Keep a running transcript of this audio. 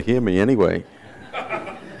hear me anyway.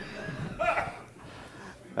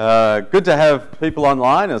 Good to have people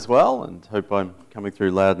online as well, and hope I'm coming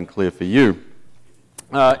through loud and clear for you.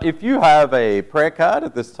 If you have a prayer card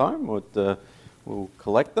at this time, we'll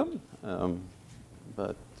collect them,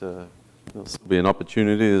 but there'll still be an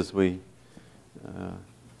opportunity as we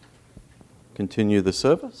continue the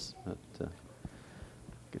service. But,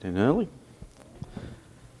 get in early.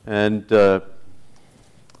 And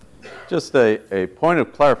just a point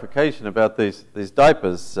of clarification about these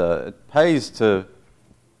diapers. It pays to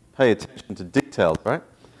pay attention to details, right?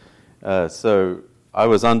 So I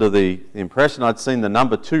was under the impression I'd seen the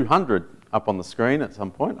number 200 up on the screen at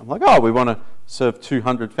some point. I'm like, oh, we want to serve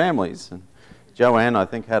 200 families. And Joanne, I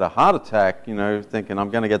think, had a heart attack, thinking I'm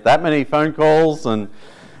going to get that many phone calls. And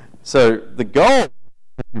so the goal, if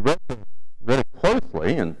you read it very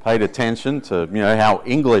closely and paid attention to how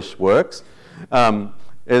English works,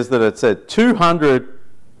 is that it said 200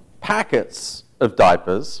 packets of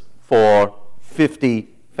diapers for 50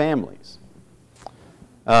 families.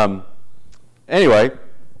 Anyway,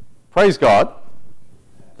 praise God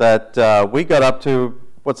that we got up to,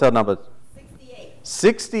 what's our number? 68.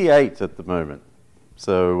 68 at the moment.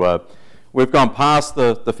 So we've gone past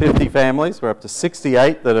the 50 families. We're up to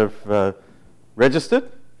 68 that have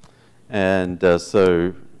registered. And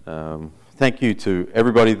so thank you to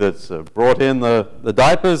everybody that's brought in the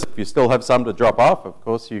diapers. If you still have some to drop off, of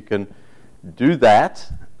course you can do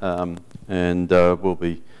that. And we'll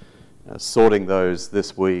be sorting those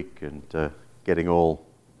this week and getting all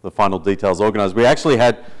the final details organized. We actually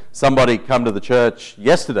had somebody come to the church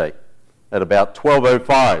yesterday at about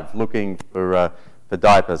 12:05 looking for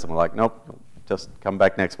diapers. And we're like, nope, just come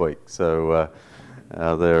back next week. So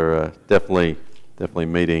they're definitely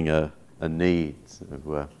meeting a need. So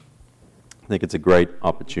I think it's a great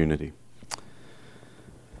opportunity.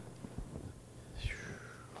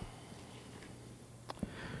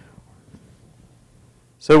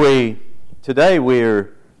 So today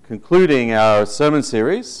we're concluding our sermon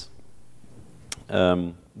series,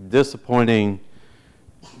 Disappointing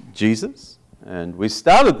Jesus. And we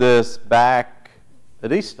started this back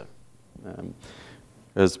at Easter,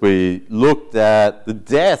 as we looked at the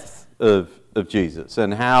death of Jesus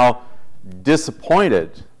and how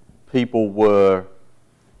disappointed people were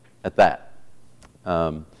at that.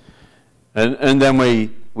 And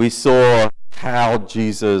then we saw how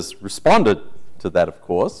Jesus responded to that, of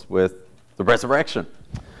course, with the resurrection.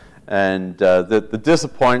 And the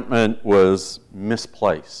disappointment was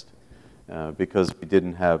misplaced because we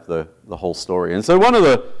didn't have the whole story. And so one of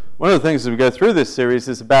the things as we go through this series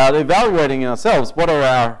is about evaluating ourselves. What are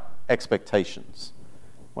our expectations?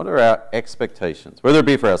 What are our expectations? Whether it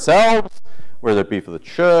be for ourselves, whether it be for the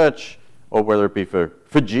church, or whether it be for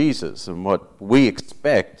Jesus and what we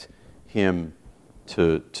expect him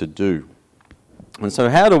to do. And so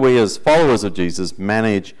how do we as followers of Jesus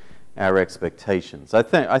manage our expectations? I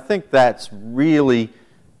think that's really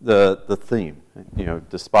the theme.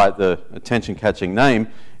 Despite the attention-catching name,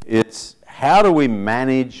 it's how do we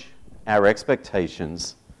manage our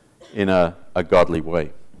expectations in a godly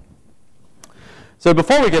way. So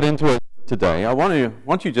before we get into it today, I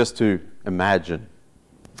want you just to imagine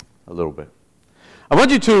a little bit. I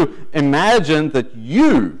want you to imagine that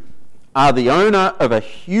you are the owner of a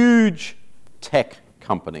huge tech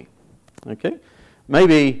company. Okay?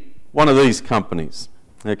 Maybe one of these companies.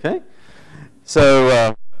 Okay?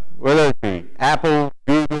 So whether it be Apple,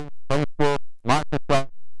 Google, Facebook, Microsoft,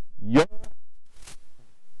 you're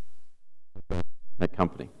that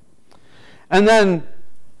company. And then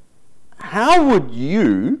how would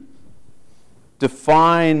you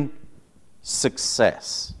define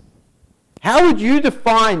success? How would you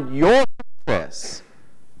define your success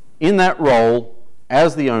in that role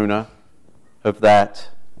as the owner of that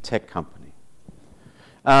tech company?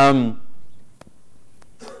 Are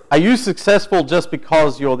you successful just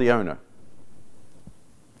because you're the owner?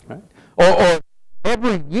 Right? Or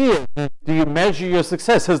every year, do you measure your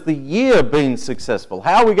success? Has the year been successful?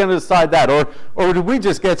 How are we going to decide that? Or did we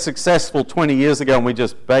just get successful 20 years ago and we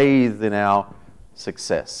just bathed in our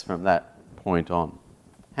success from that point on?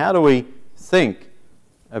 How do we think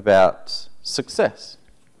about success?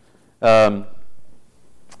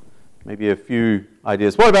 Maybe a few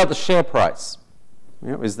ideas. What about the share price?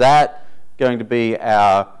 Is that going to be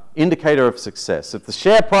our indicator of success? If the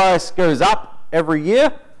share price goes up every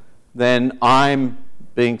year, then I'm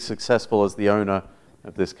being successful as the owner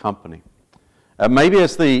of this company. Maybe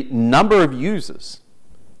it's the number of users.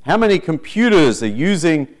 How many computers are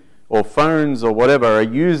using, or phones or whatever, are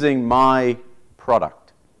using my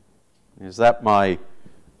product? Is that my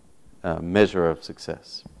measure of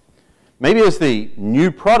success? Maybe it's the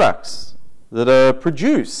new products that are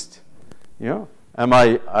produced. Am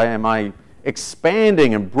I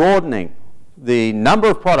expanding and broadening the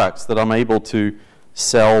number of products that I'm able to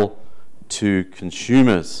sell to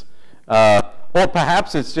consumers? Or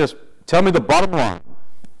perhaps it's just, tell me the bottom line.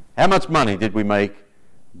 How much money did we make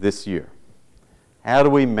this year? How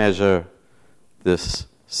do we measure this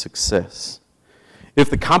success?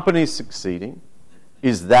 If the company's succeeding,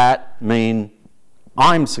 does that mean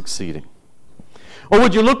I'm succeeding? Or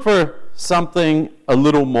would you look for something a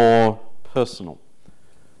little more personal?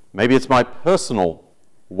 Maybe it's my personal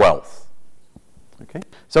wealth. Okay?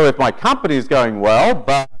 So if my company is going well,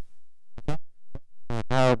 but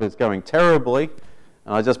it's going terribly,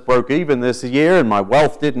 and I just broke even this year and my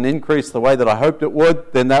wealth didn't increase the way that I hoped it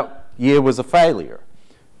would, then that year was a failure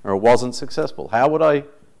or it wasn't successful.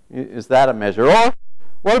 Is that a measure? Or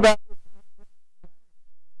what about,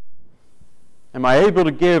 am I able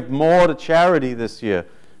to give more to charity this year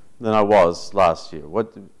than I was last year?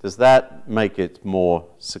 Does that make it more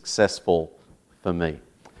successful for me?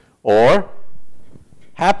 Or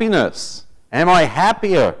happiness. Am I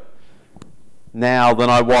happier now than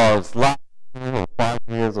I was last year or 5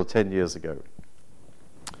 years or 10 years ago?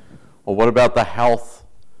 Or what about the health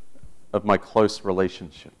of my close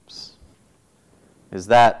relationships? Is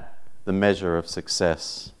that the measure of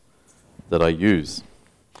success that I use?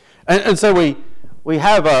 And so we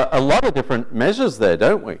have a lot of different measures there,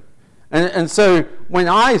 don't we? And so when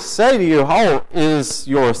I say to you, is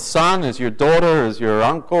your son, is your daughter, is your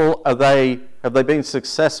uncle, have they been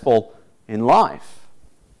successful in life?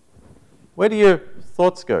 Where do your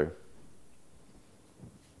thoughts go?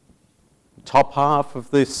 Top half of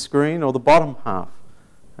this screen or the bottom half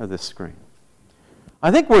of this screen? I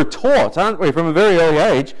think we're taught, aren't we, from a very early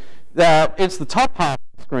age, that it's the top half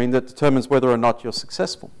of the screen that determines whether or not you're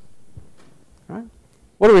successful. Right?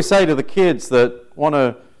 What do we say to the kids that want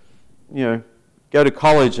to, go to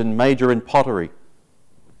college and major in pottery?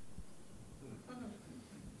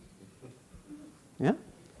 Yeah?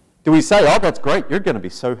 Do we say, that's great, you're going to be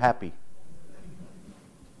so happy?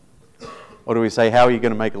 Or do we say, how are you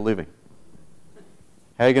going to make a living?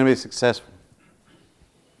 How are you going to be successful?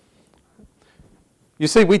 You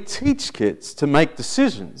see, we teach kids to make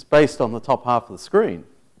decisions based on the top half of the screen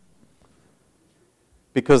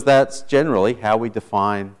because that's generally how we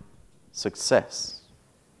define success.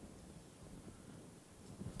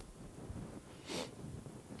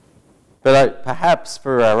 But perhaps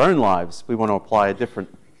for our own lives, we want to apply a different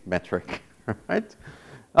metric, right?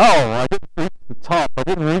 I didn't reach the top. I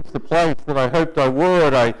didn't reach the place that I hoped I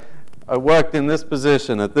would. I worked in this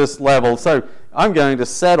position at this level, so I'm going to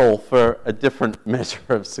settle for a different measure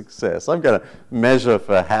of success. I'm going to measure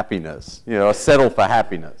for happiness, I settle for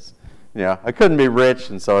happiness. I couldn't be rich,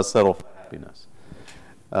 and so I settle for happiness.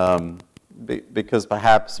 Because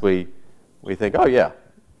perhaps we think,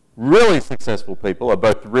 really successful people are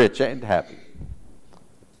both rich and happy.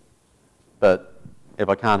 But if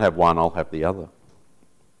I can't have one, I'll have the other.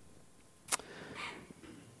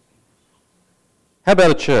 How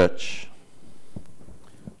about a church?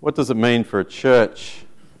 What does it mean for a church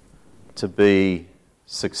to be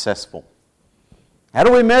successful? How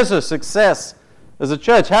do we measure success as a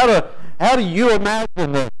church? How do you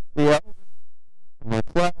imagine the year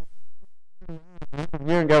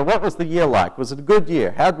and go, what was the year like? Was it a good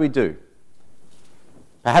year? How did we do?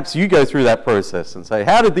 Perhaps you go through that process and say,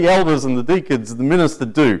 how did the elders and the deacons and the minister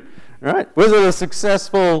do? Right? Was it a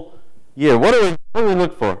successful year? What do we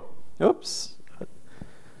look for? Oops.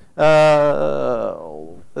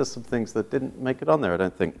 There's some things that didn't make it on there, I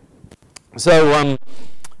don't think. So,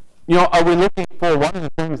 are we looking for one of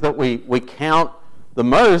the things that we count the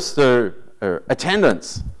most or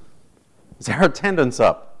attendance? Is our attendance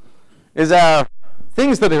up? Is our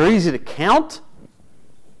things that are easy to count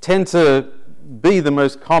tend to be the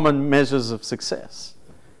most common measures of success?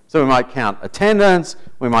 So we might count attendance,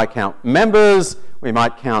 we might count members, we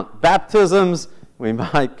might count baptisms, we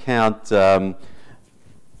might count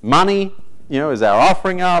money. Is our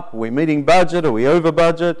offering up? Are we meeting budget? Are we over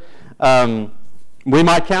budget? We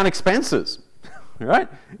might count expenses, right?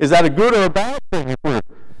 Is that a good or a bad thing if we're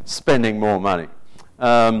spending more money?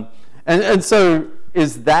 And so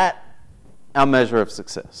is that our measure of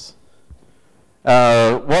success?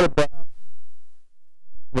 What about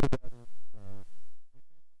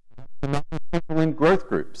people in growth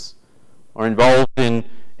groups or involved in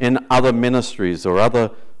other ministries or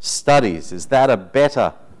other studies? Is that a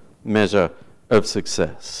better measure of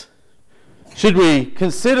success? Should we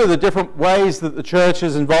consider the different ways that the church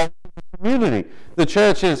is involved in the community? The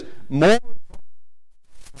church is more.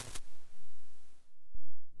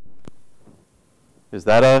 Is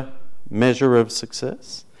that a measure of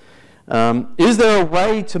success? Is there a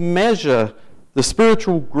way to measure the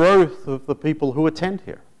spiritual growth of the people who attend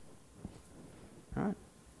here? All right.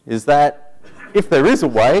 Is that, if there is a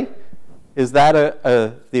way, is that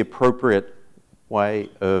the appropriate way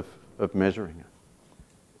of measuring it?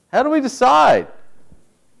 How do we decide?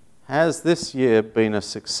 Has this year been a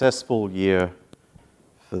successful year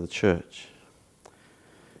for the church?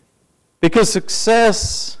 Because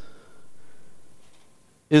success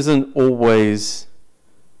isn't always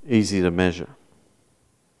easy to measure.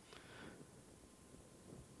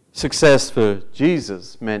 Success for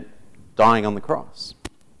Jesus meant dying on the cross.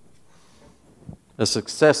 A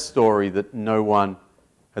success story that no one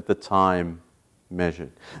at the time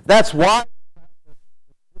measured. That's why,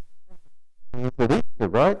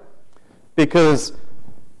 right? Because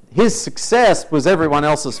his success was everyone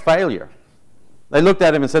else's failure. They looked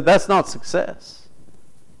at him and said, that's not success.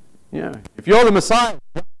 You know, if you're the Messiah,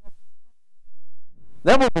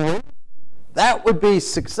 that would be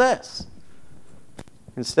success.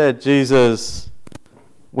 Instead, Jesus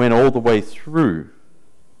went all the way through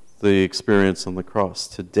the experience on the cross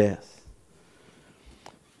to death.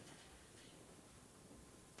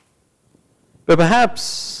 But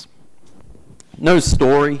perhaps no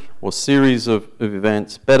story or series of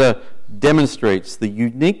events better demonstrates the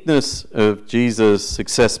uniqueness of Jesus'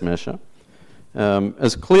 success measure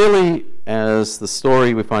as clearly as the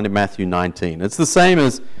story we find in Matthew 19. It's the same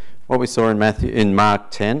as what we saw in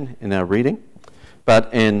Mark 10 in our reading,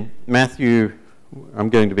 but in Matthew, I'm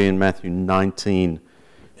going to be in Matthew 19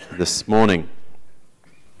 this morning.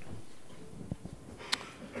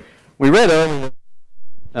 We read earlier,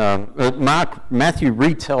 Matthew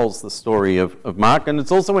retells the story of Mark, and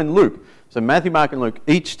it's also in Luke. So Matthew, Mark, and Luke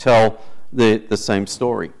each tell the same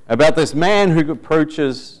story about this man who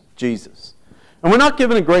approaches Jesus. And we're not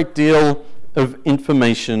given a great deal of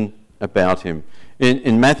information about him.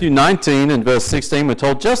 In Matthew 19 and verse 16, we're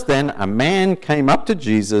told, just then a man came up to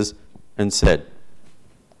Jesus and said,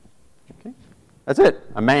 okay, that's it,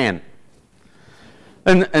 a man.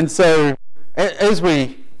 And so as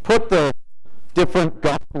we put the different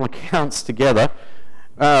gospel accounts together,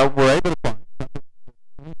 we're able to find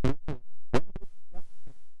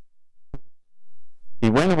he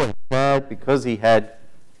went away sad because he had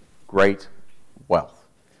great wealth.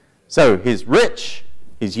 So he's rich,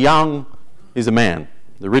 he's young, he's a man,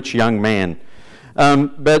 the rich young man.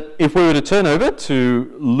 But if we were to turn over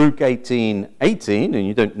to Luke 18:18, and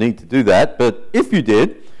you don't need to do that, but if you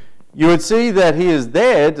did, you would see that he is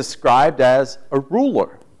there described as a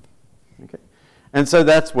ruler. Okay? And so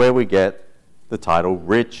that's where we get the title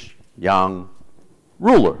rich young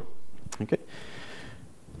ruler. Okay?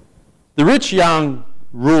 The rich young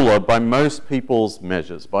ruler, by most people's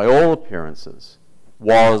measures, by all appearances,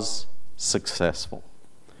 was successful.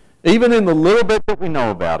 Even in the little bit that we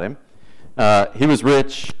know about him, he was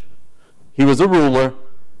rich, he was a ruler,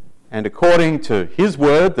 and according to his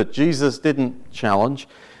word that Jesus didn't challenge,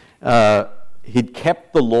 he'd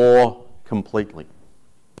kept the law completely.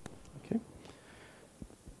 Okay?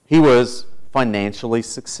 He was financially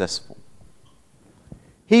successful.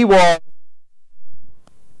 He was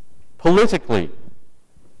politically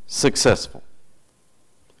successful.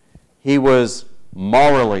 He was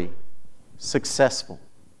morally successful.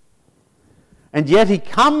 And yet he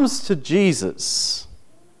comes to Jesus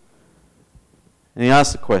and he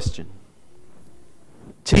asks the question,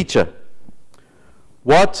 Teacher,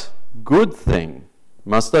 what good thing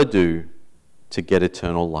must I do to get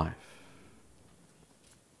eternal life?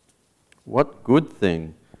 What good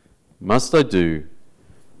thing must I do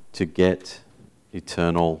to get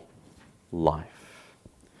eternal life?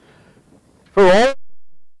 For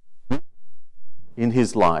all in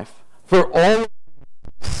his life, for all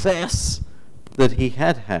success that he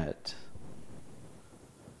had had,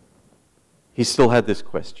 he still had this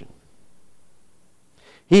question.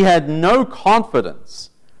 He had no confidence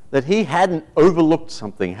that he hadn't overlooked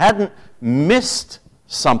something, hadn't missed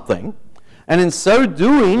something, and in so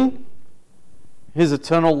doing, his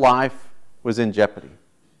eternal life was in jeopardy.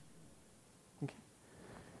 Okay.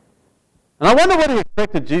 And I wonder what he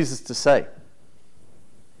expected Jesus to say.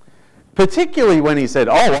 Particularly when he said,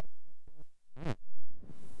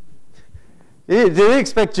 did he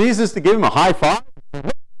expect Jesus to give him a high five?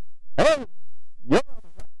 Hey, yeah.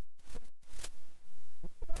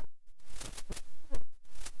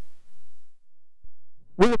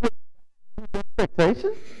 With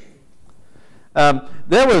expectation?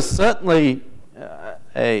 There was certainly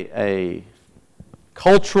a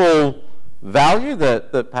cultural value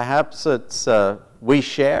that perhaps we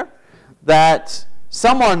share, that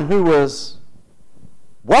someone who was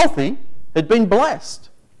wealthy had been blessed.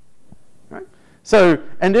 So,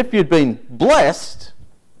 and if you'd been blessed,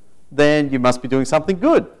 then you must be doing something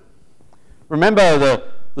good. Remember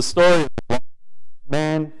the story of the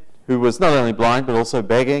man who was not only blind but also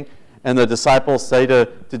begging, and the disciples say to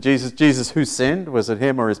Jesus, Jesus, who sinned? Was it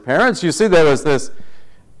him or his parents? You see there was this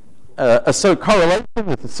correlation,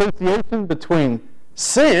 this association between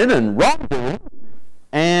sin and wrongdoing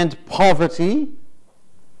and poverty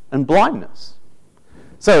and blindness.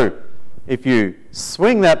 So if you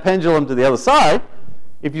swing that pendulum to the other side,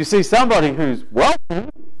 if you see somebody who's wealthy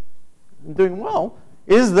and doing well,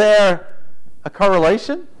 is there a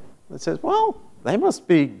correlation that says, well, they must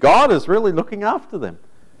be, God is really looking after them?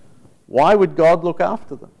 Why would God look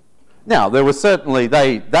after them? Now, there was certainly,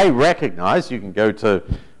 they recognized, you can go to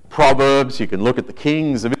Proverbs, you can look at the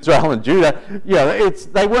kings of Israel and Judah,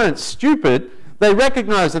 they weren't stupid. They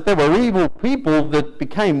recognized that there were evil people that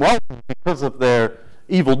became wealthy because of their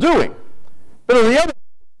evil doing. But on the other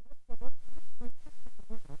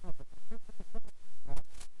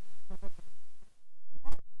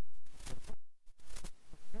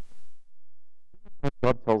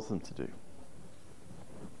God tells them to do.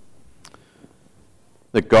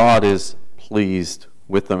 That God is pleased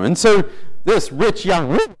with them. And so this rich young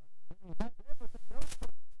ruler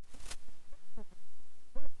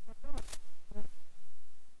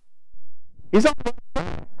is on the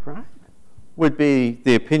track, right? Would be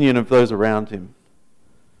the opinion of those around him.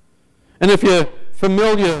 And if you're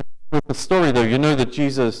familiar with the story, though, you know that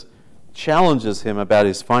Jesus challenges him about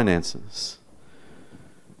his finances.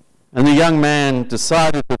 And the young man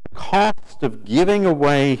decided that the cost of giving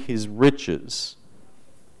away his riches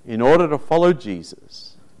in order to follow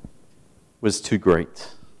Jesus was too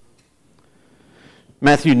great.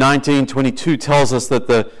 Matthew 19:22 tells us that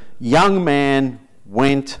the young man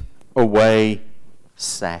went away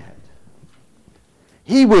sad.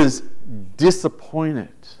 He was disappointed.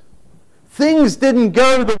 Things didn't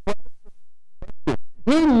go the way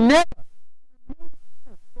he never.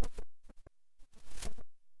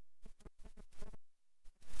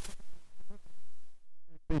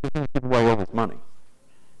 Give away all his money.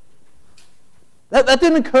 That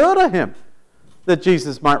didn't occur to him that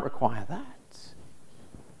Jesus might require that.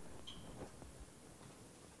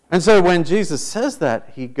 And so when Jesus says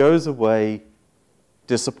that, he goes away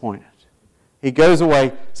disappointed. He goes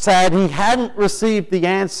away sad. He hadn't received the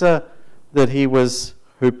answer that he was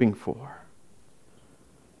hoping for.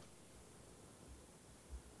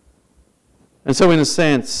 And so in a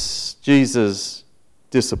sense, Jesus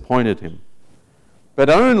disappointed him. But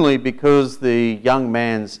only because the young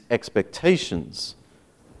man's expectations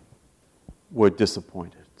were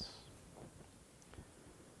disappointed.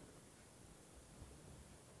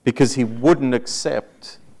 Because he wouldn't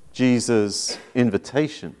accept Jesus'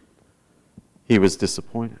 invitation, he was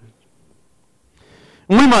disappointed.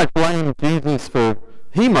 And we might blame Jesus for,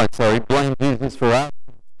 blame Jesus for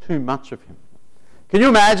asking too much of him. Can you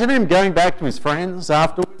imagine him going back to his friends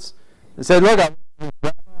afterwards and saying, look,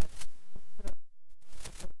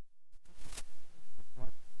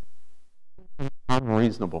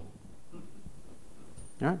 unreasonable.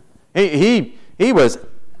 Yeah. He was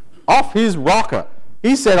off his rocker.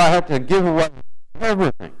 He said I had to give away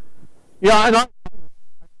everything. Yeah, and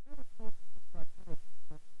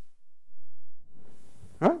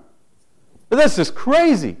right? But that's just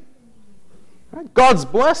crazy. Right? God's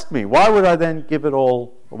blessed me. Why would I then give it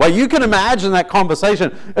all away? You can imagine that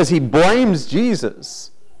conversation as he blames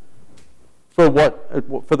Jesus for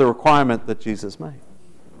the requirement that Jesus made.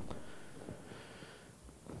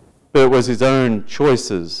 But it was his own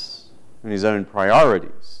choices and his own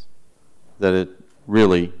priorities that it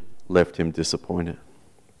really left him disappointed.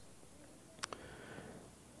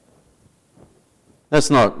 That's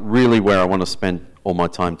not really where I want to spend all my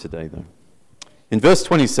time today, though. In verse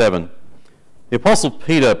 27, the Apostle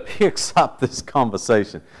Peter picks up this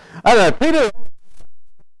conversation. I don't know, Peter...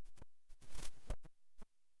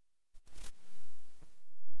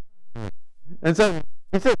 And so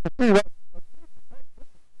he says,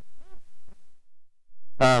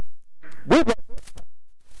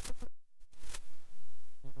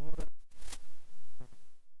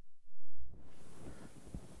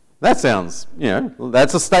 that sounds,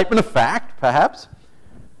 that's a statement of fact, perhaps.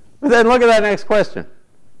 But then look at that next question.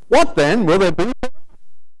 What then will there be?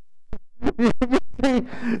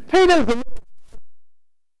 Peter's a little...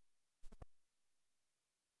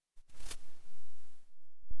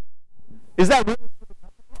 Is that really?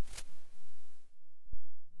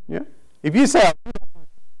 Yeah. If you say,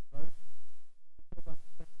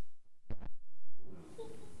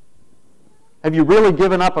 have you really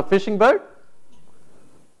given up a fishing boat?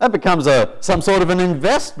 That becomes some sort of an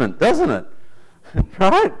investment, doesn't it?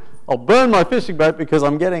 Right? I'll burn my fishing boat because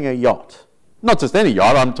I'm getting a yacht. Not just any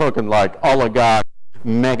yacht, I'm talking like oligarch,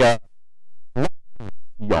 mega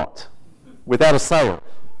yacht without a sail.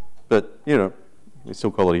 But, we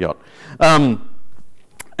still call it a yacht.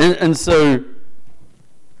 And so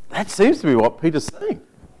that seems to be what Peter's saying.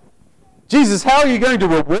 Jesus, how are you going to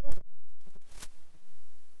reward?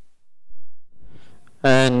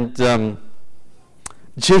 And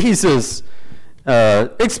Jesus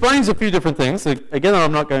explains a few different things, again,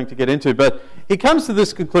 I'm not going to get into, but he comes to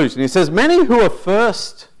this conclusion. He says, many who are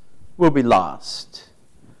first will be last,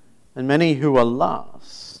 and many who are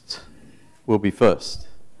last will be first.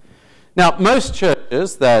 Now, most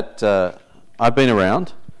churches that I've been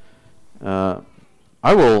around, I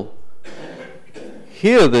will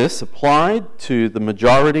hear this applied to the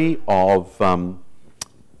majority of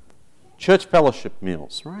church fellowship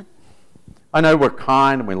meals, right? I know we're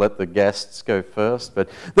kind and we let the guests go first, but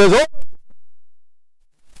there's always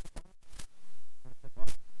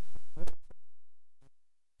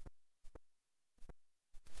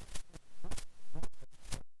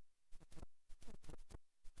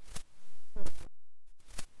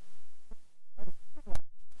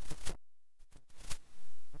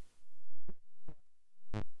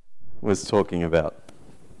was talking about.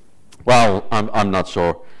 Well, I'm not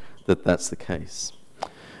sure that that's the case.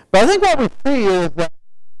 But I think what we see is that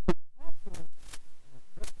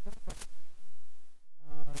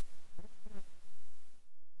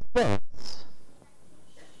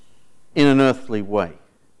in an earthly way.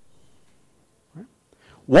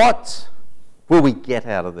 What will we get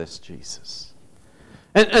out of this, Jesus?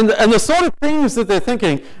 And the sort of things that they're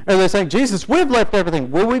thinking, and they're saying, Jesus, we've left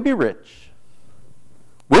everything. Will we be rich?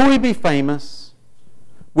 Will we be famous?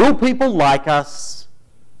 Will people like us?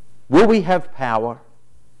 Will we have power?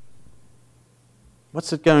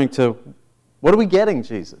 What are we getting,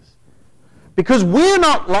 Jesus? Because we're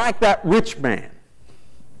not like that rich man.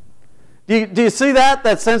 Do you see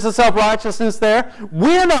that sense of self-righteousness there?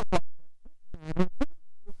 We're not like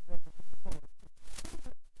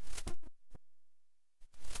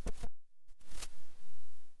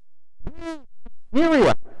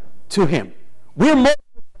superior to him. We're more.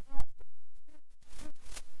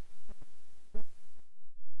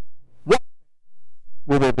 What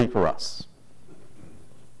will there be for us?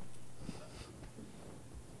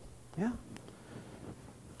 Yeah.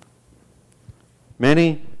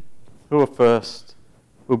 Many who are first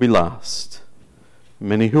will be last.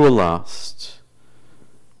 Many who are last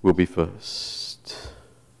will be first.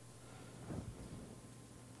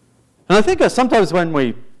 And I think that sometimes when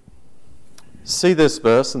we see this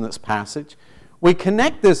verse and this passage, we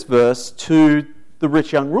connect this verse to the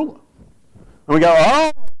rich young ruler. And we go,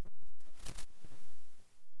 oh,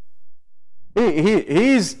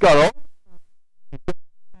 he's got all.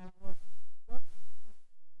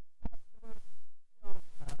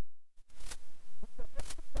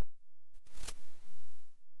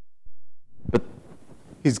 But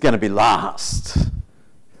he's going to be last.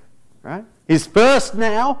 Right? He's first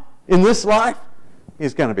now in this life.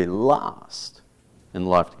 He's going to be last in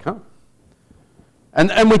life to come.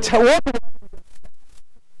 And we tell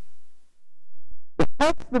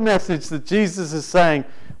that's the message that Jesus is saying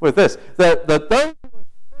with this. That those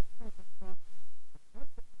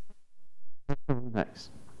next.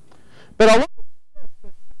 But I want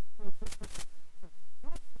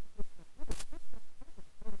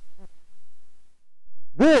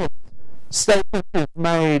this statement is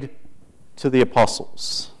made to the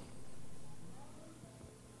apostles.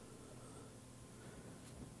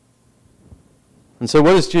 And so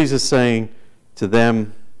what is Jesus saying to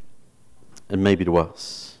them and maybe to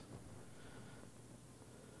us?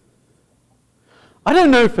 I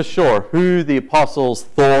don't know for sure who the apostles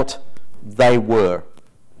thought they were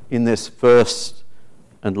in this first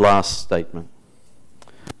and last statement.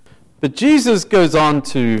 But Jesus goes on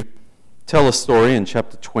to tell a story in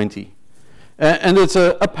chapter 20. And it's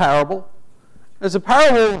a parable. It's a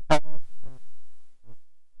parable.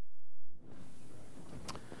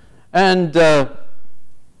 And a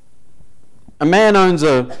man owns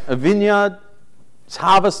a vineyard. It's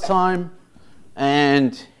harvest time.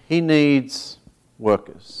 And he needs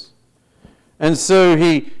workers. And so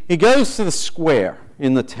he goes to the square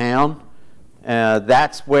in the town.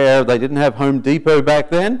 That's where they didn't have Home Depot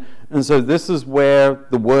back then. And so this is where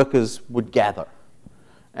the workers would gather.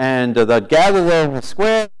 And they'd gather there in the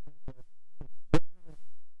square.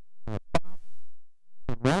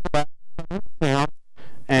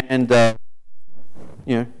 And,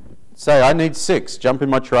 say, I need 6. Jump in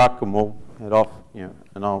my truck and we'll head off,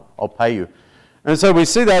 and I'll pay you. And so we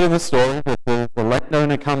see that in the story. The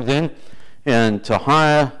landowner comes in and to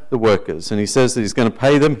hire the workers. And he says that he's going to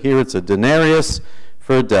pay them, here it's a denarius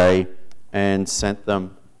for a day, and sent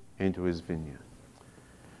them into his vineyard.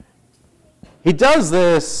 He does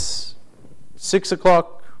this 6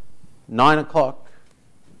 o'clock, 9 o'clock,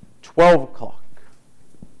 12 o'clock,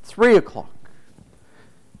 3 o'clock.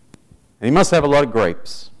 And he must have a lot of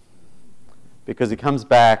grapes, because he comes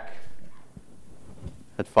back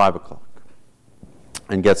at 5 o'clock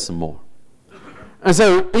and gets some more. And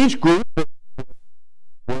so each group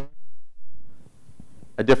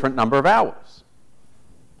a different number of hours.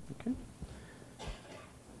 Okay?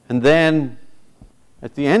 And then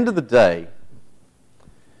at the end of the day,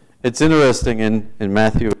 it's interesting in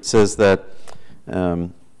Matthew, it says that,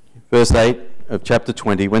 verse 8 of chapter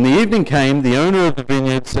 20, when the evening came, the owner of the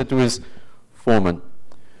vineyard said to his foreman,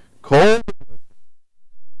 call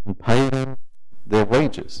and pay them their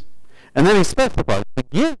wages. And then he specified,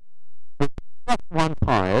 again, one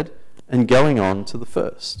hired and going on to the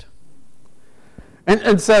first.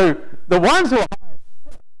 And so the ones who are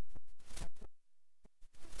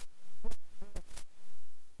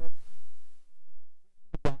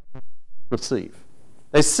hired receive.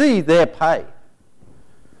 They see their pay.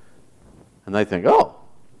 And they think, oh,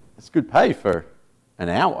 it's good pay for an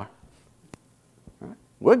hour. Right?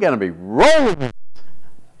 We're going to be rolling it.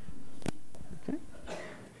 Okay?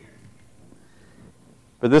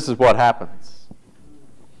 But this is what happens.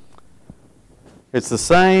 It's the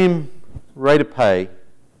same rate of pay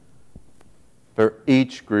for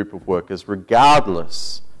each group of workers,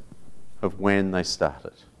 regardless of when they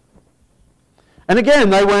started. And again,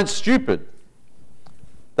 they weren't stupid.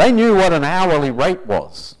 They knew what an hourly rate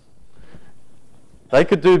was. They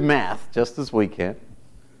could do math just as we can.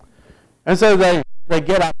 And so they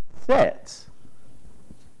get upset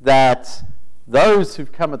that those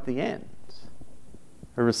who've come at the end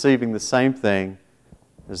are receiving the same thing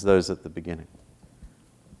as those at the beginning.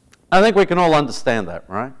 I think we can all understand that,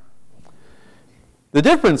 right? The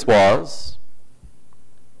difference was,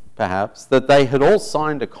 perhaps, that they had all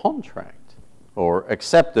signed a contract or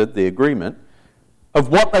accepted the agreement of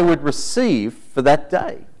what they would receive for that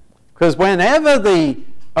day. Because whenever the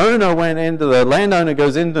landowner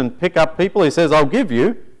goes in and pick up people, he says, I'll give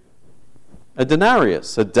you a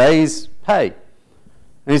denarius, a day's pay.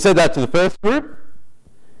 And he said that to the first group.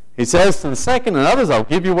 He says to the second and others, I'll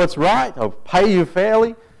give you what's right, I'll pay you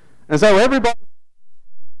fairly. And so everybody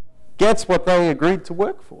gets what they agreed to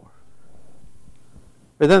work for.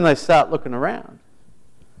 But then they start looking around.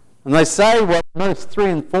 And they say what most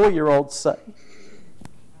 3- and 4-year-olds say.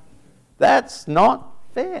 That's not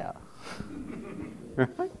fair.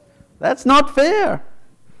 Right? That's not fair.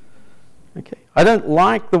 Okay. I don't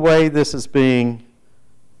like the way this is being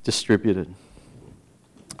distributed.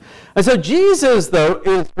 And so Jesus,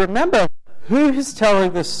 though, remember who he's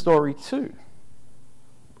telling this story to.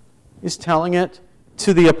 He's telling it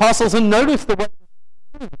to the apostles. And notice the way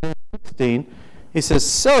in verse 16, he says,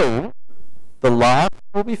 so the last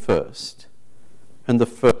will be first, and the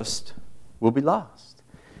first will be last.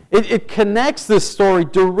 It connects this story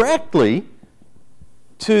directly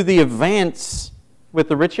to the events with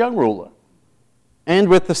the rich young ruler and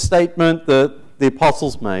with the statement that the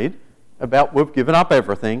apostles made about we've given up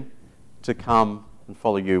everything to come and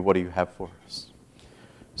follow you. What do you have for us?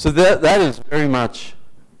 So that is very much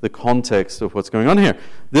the context of what's going on here.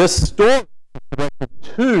 This story is directed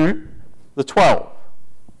to the 12,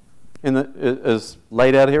 as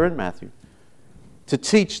laid out here in Matthew, to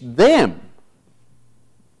teach them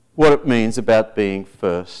what it means about being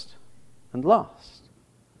first and last.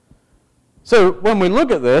 So when we look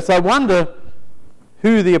at this, I wonder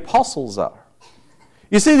who the apostles are.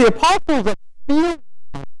 You see, the apostles are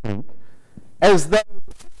feeling as though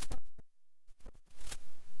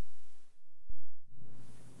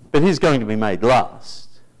but he's going to be made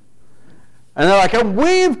last. And they're like, oh,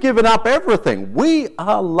 we've given up everything. We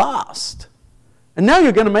are last. And now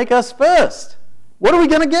you're going to make us first. What are we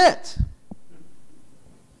going to get?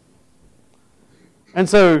 And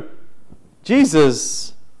so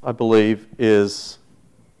Jesus, I believe, is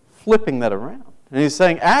flipping that around. And he's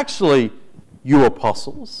saying, actually, you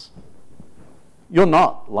apostles, you're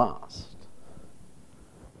not last.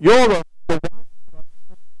 You're the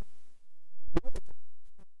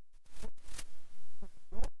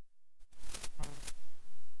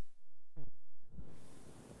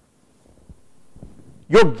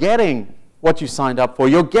You're getting what you signed up for.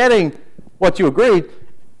 You're getting what you agreed.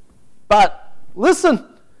 But listen,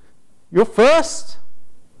 you're first.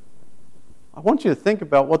 I want you to think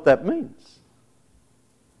about what that means.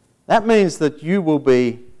 That means that you will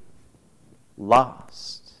be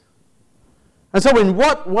last. And so in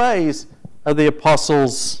what ways are the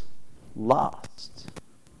apostles last.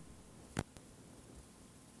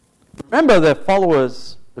 Remember, they're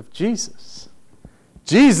followers of Jesus.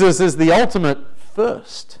 Jesus is the ultimate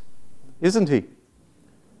first, isn't he?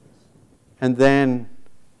 And then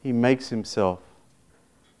he makes himself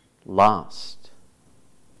last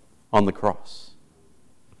on the cross.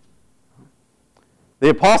 The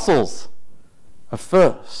apostles are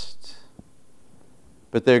first,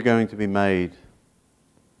 but they're going to be made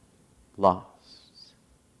last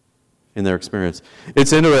in their experience.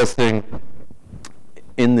 It's interesting,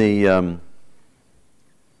 in the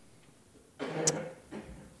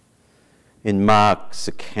in Mark's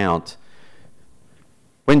account,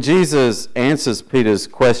 when Jesus answers Peter's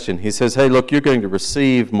question, he says, hey, look, you're going to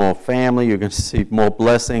receive more family, you're going to receive more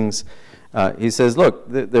blessings. He says, look,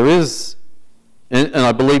 there is, and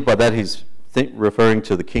I believe by that he's referring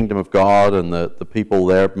to the kingdom of God and the people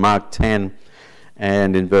there, Mark 10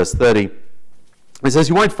 and in verse 30. He says,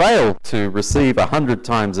 you won't fail to receive 100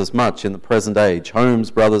 times as much in the present age,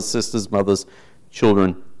 homes, brothers, sisters, mothers,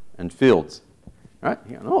 children, and fields. Right?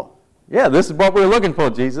 You go, oh, yeah, this is what we're looking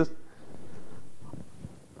for, Jesus.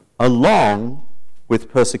 Along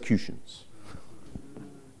with persecutions.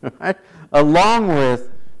 Right? Along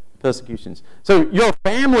with persecutions. So your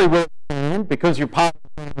family will stand because you're part of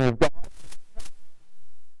the family of God.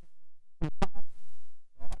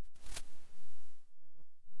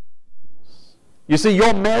 You see,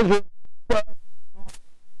 your measure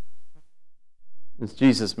is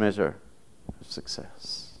Jesus' measure of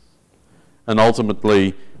success. And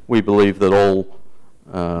ultimately, we believe that all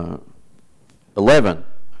 11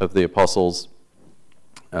 of the apostles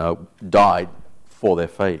died for their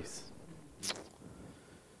faith.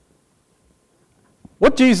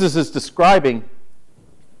 What Jesus is describing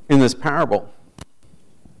in this parable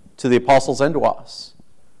to the apostles and to us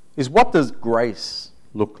is, what does grace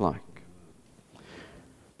look like?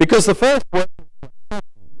 Because the first were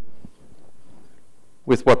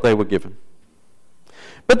with what they were given.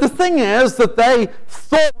 But the thing is that they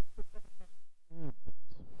thought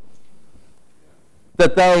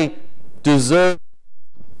that they deserved.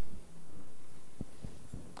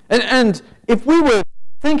 And if we were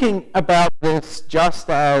thinking about this just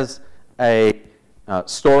as a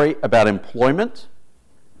story about employment,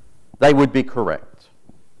 they would be correct,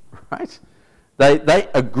 right? They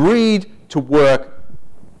agreed to work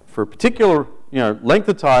for a particular length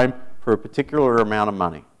of time for a particular amount of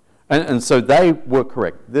money. And so they were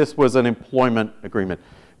correct. This was an employment agreement.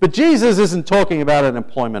 But Jesus isn't talking about an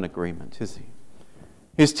employment agreement, is he?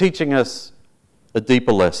 He's teaching us a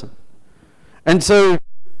deeper lesson. And so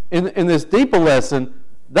in this deeper lesson,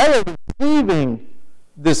 they are receiving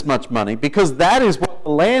this much money because that is what the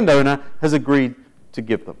landowner has agreed to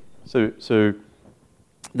give them. So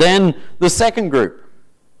then the second group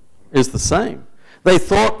is the same. They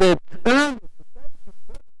thought they'd earned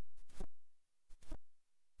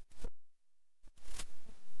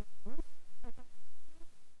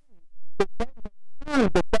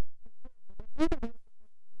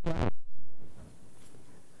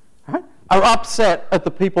are upset at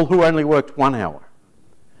the people who only worked 1 hour.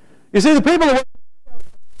 You see, the people who worked...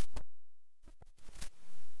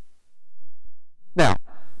 Now,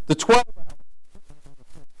 the 12 hours...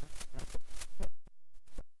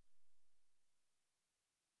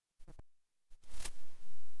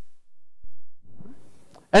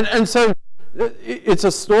 And so it's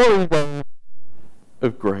a story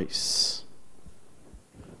of grace.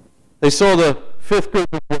 They saw the fifth group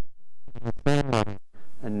of workers,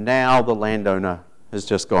 and now the landowner has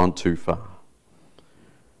just gone too far.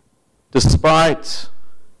 Despite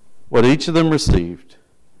what each of them received,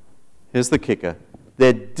 here's the kicker,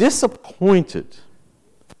 they're disappointed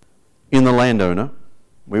in the landowner,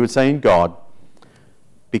 we would say in God,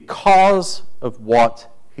 because of what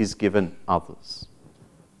he's given others.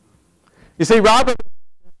 You see, rather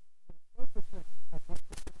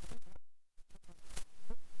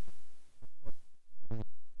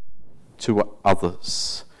to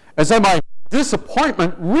others. And so my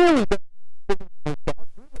disappointment really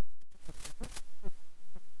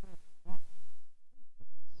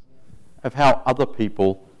of how other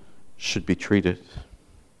people should be treated.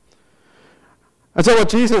 And so what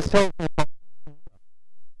Jesus tells me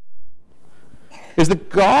is that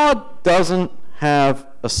God doesn't have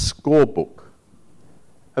a scorebook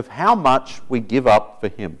of how much we give up for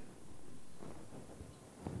him.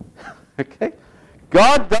 Okay?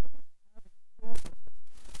 God doesn't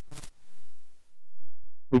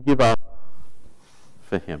we give up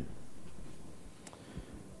for him.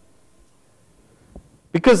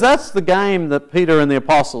 Because that's the game that Peter and the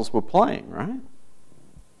apostles were playing, right?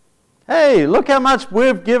 Hey, look how much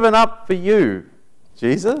we've given up for you,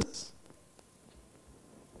 Jesus.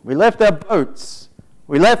 We left our boats.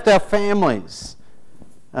 We left our families.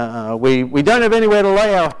 We don't have anywhere to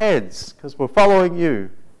lay our heads because we're following you.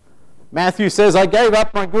 Matthew says, I gave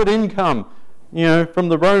up my good income, from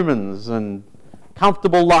the Romans and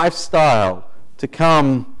comfortable lifestyle to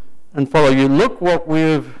come and follow you. Look what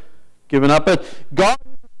we've given up. But God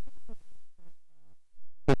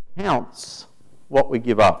counts what we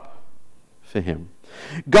give up for him.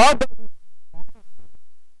 God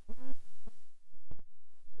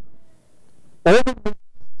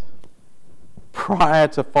prior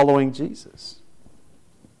to following Jesus.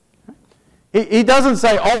 He doesn't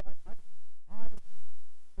say,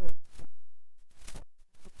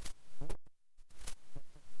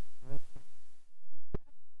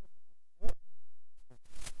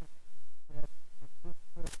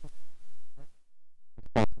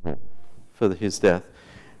 for his death.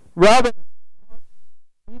 Rather,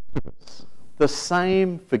 the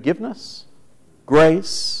same forgiveness,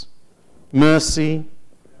 grace, mercy,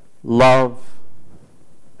 love,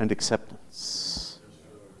 and acceptance.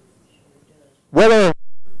 Whether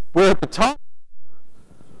we're at the top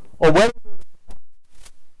or whether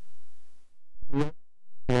we're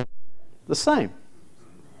the same.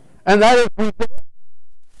 And that is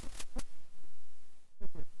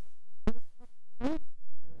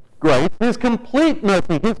grace, his complete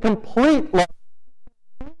mercy, his complete love.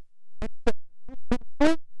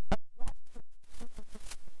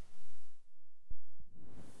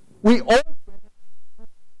 We all,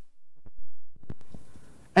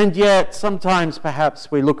 and yet sometimes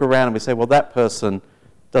perhaps we look around and we say, well, that person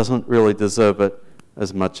doesn't really deserve it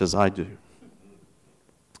as much as I do.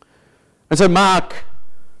 And so Mark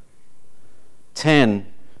 10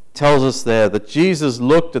 tells us there that Jesus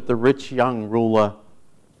looked at the rich young ruler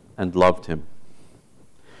and loved him.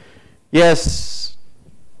 Yes,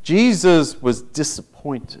 Jesus was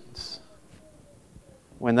disappointed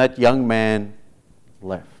when that young man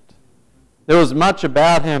left. There was much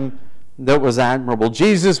about him that was admirable.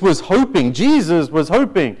 Jesus was hoping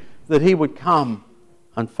that he would come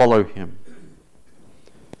and follow him.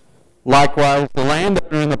 Likewise, the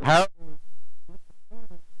landowner in the parable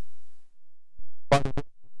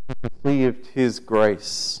received his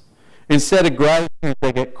grace. Instead of grace,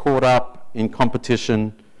 they get caught up in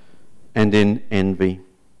competition and in envy.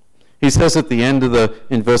 He says at the end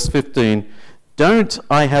in verse 15, don't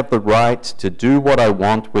I have the right to do what I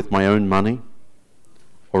want with my own money?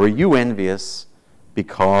 Or are you envious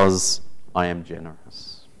because I am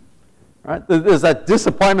generous? Right? There's that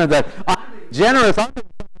disappointment that I'm generous. The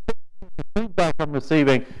feedback I'm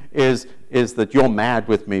receiving is that you're mad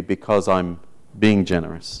with me because I'm being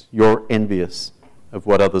generous. You're envious of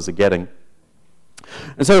what others are getting.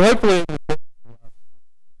 And so hopefully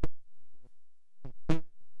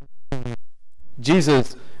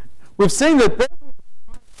Jesus, we've seen that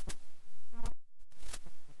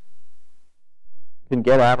can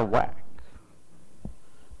get out of whack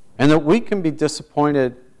and that we can be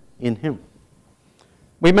disappointed in him.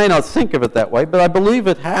 We may not think of it that way, but I believe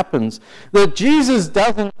it happens that Jesus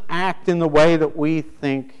doesn't act in the way that we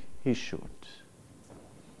think he should.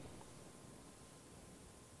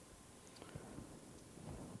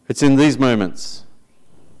 It's in these moments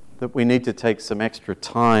that we need to take some extra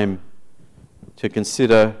time to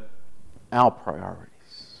consider our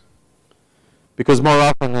priorities. Because more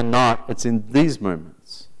often than not, it's in these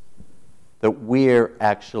moments that we're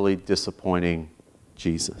actually disappointing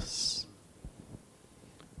Jesus.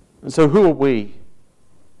 And so who are we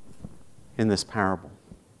in this parable?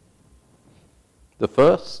 The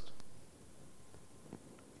first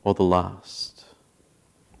or the last?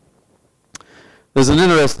 There's an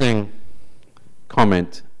interesting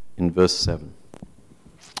comment in verse 7.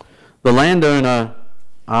 The landowner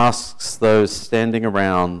asks those standing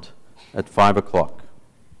around at 5 o'clock,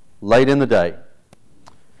 late in the day.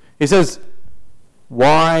 He says,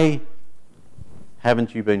 why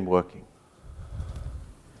haven't you been working?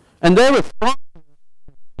 And their response,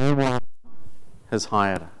 no one has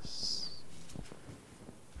hired us.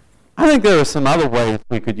 I think there are some other ways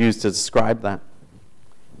we could use to describe that.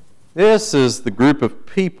 This is the group of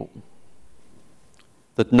people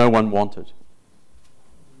that no one wanted.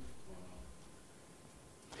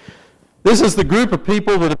 This is the group of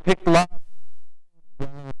people that have picked last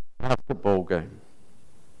a football game.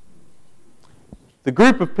 The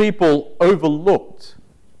group of people overlooked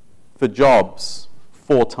for jobs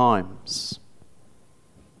 4 times.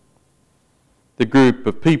 The group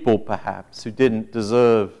of people, perhaps, who didn't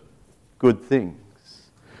deserve good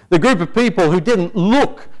things. The group of people who didn't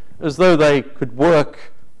look as though they could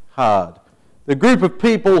work hard. The group of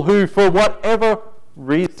people who, for whatever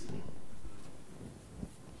reason,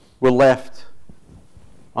 were left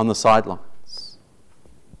on the sidelines.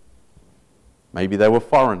 Maybe they were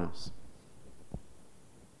foreigners.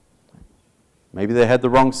 Maybe they had the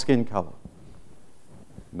wrong skin color.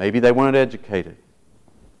 Maybe they weren't educated.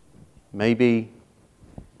 Maybe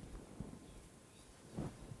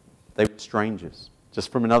they were strangers, just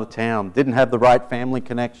from another town, didn't have the right family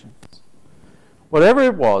connections. Whatever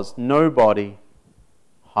it was, nobody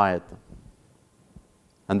hired them.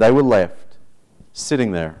 And they were left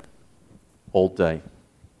sitting there all day.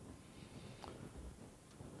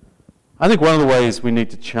 I think one of the ways we need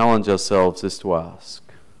to challenge ourselves is to ask,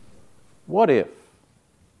 what if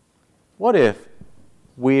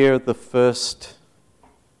we're the first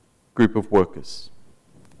group of workers?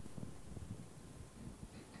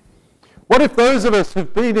 What if those of us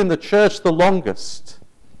who've been in the church the longest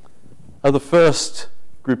are the first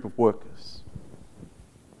group of workers?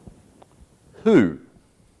 Who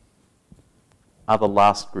are the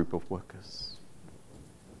last group of workers?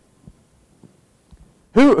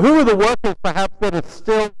 Who are the workers perhaps that are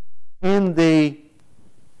still in the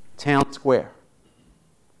town square?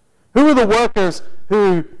 Who are the workers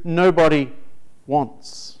who nobody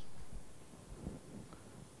wants?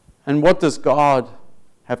 And what does God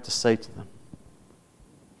have to say to them?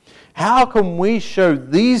 How can we show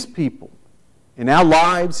these people in our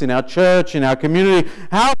lives, in our church, in our community,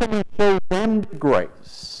 how can we show them the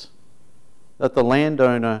grace that the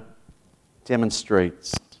landowner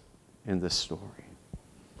demonstrates in this story?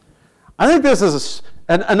 I think this is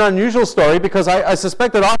an unusual story because I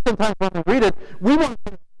suspect that oftentimes when we read it, we want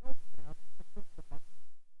to...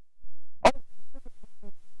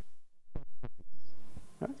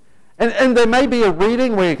 And there may be a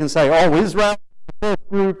reading where you can say, oh, Israel is the first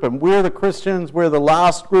group, and we're the Christians, we're the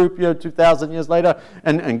last group, 2,000 years later,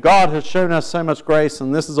 and God has shown us so much grace,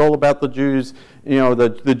 and this is all about the Jews,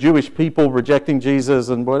 the Jewish people rejecting Jesus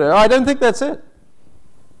and whatever. I don't think that's it.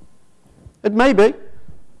 It may be.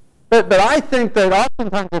 But I think that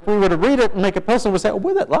oftentimes if we were to read it and make it personal, we'd say, oh,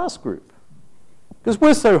 we're that last group. Because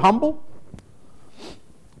we're so humble.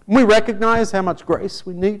 We recognize how much grace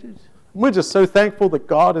we needed. We're just so thankful that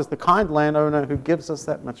God is the kind landowner who gives us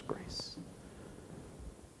that much grace.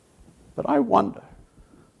 But I wonder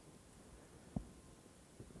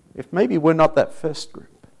if maybe we're not that first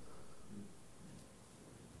group.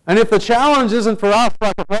 And if the challenge isn't for us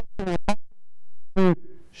like a to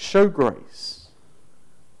show grace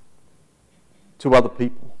to other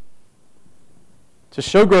people, to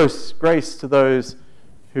show grace to those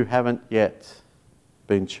who haven't yet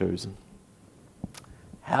been chosen.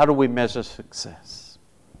 How do we measure success?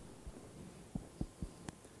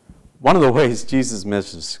 One of the ways Jesus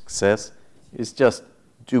measures success is just,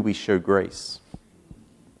 do we show grace?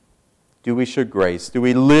 Do we show grace? Do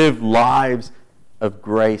we live lives of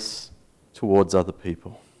grace towards other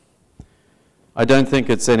people? I don't think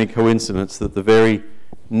it's any coincidence that the very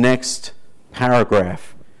next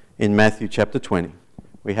paragraph in Matthew chapter 20,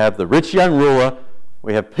 we have the rich young ruler,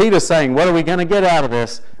 we have Peter saying, what are we going to get out of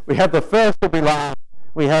this? We have the first will be last.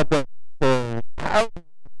 We have the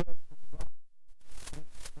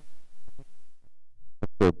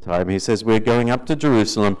third time. He says, we're going up to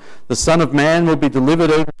Jerusalem. The Son of Man will be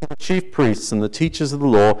delivered over to the chief priests and the teachers of the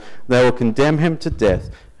law. They will condemn him to death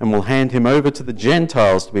and will hand him over to the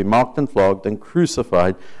Gentiles to be mocked and flogged and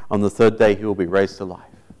crucified. On the third day he will be raised to life.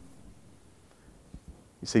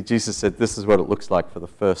 You see, Jesus said this is what it looks like for the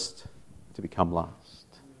first to become last.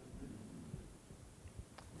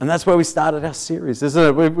 And that's where we started our series, isn't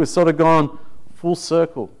it? We've sort of gone full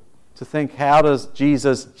circle to think, how does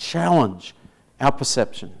Jesus challenge our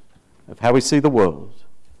perception of how we see the world?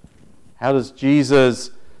 How does Jesus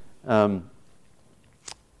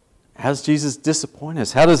disappoint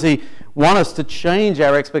us? How does he want us to change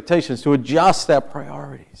our expectations, to adjust our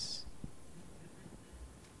priorities?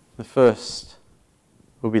 The first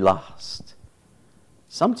will be last.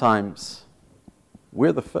 Sometimes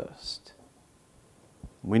we're the first.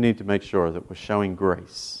 We need to make sure that we're showing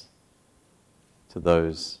grace to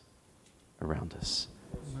those around us.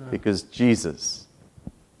 Because Jesus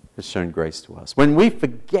has shown grace to us. When we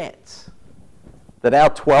forget that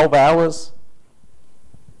our 12 hours,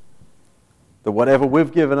 that whatever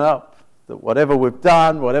we've given up, that whatever we've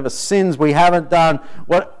done, whatever sins we haven't done,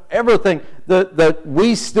 everything, that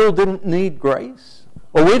we still didn't need grace,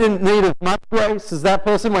 or we didn't need as much grace as that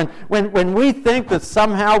person, when we think that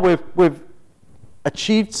somehow we've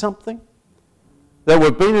achieved something, that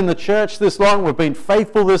we've been in the church this long, we've been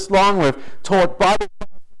faithful this long, we've taught Bible.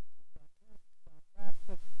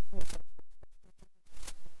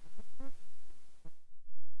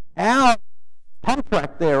 Our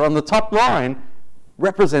contract there on the top line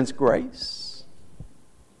represents grace.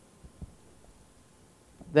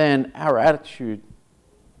 then our attitude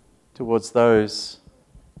towards those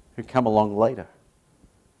who come along later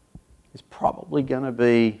is probably going to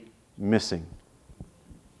be missing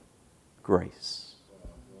grace.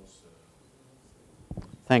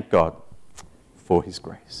 Thank God for His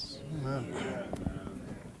grace. Amen.